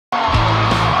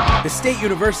The State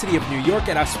University of New York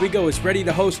at Oswego is ready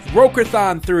to host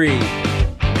Roker-thon 3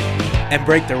 and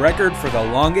break the record for the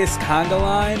longest conga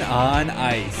line on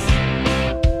ice.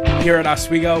 Here at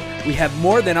Oswego, we have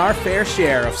more than our fair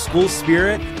share of school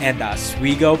spirit and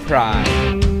Oswego pride.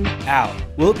 Al,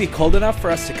 will it be cold enough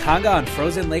for us to conga on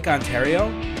frozen Lake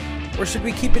Ontario? Or should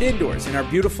we keep it indoors in our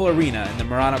beautiful arena in the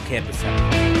Marano Campus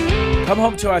Center? Come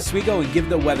home to Oswego and give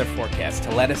the weather forecast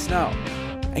to let us know.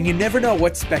 And you never know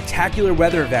what spectacular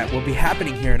weather event will be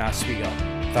happening here in Oswego.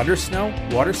 Thunder snow,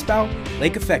 water spout,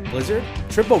 lake effect blizzard,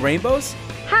 triple rainbows?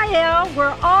 Hi Al,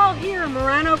 we're all here in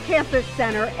Marano Campus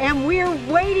Center and we're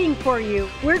waiting for you.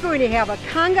 We're going to have a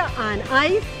conga on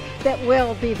ice that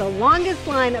will be the longest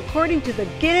line according to the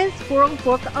Guinness World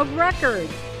Book of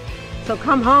Records. So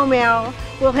come home, Al.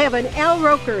 We'll have an Al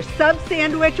Roker sub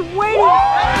sandwich waiting.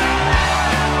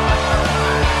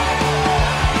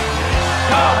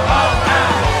 Go home,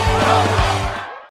 Al! Go home.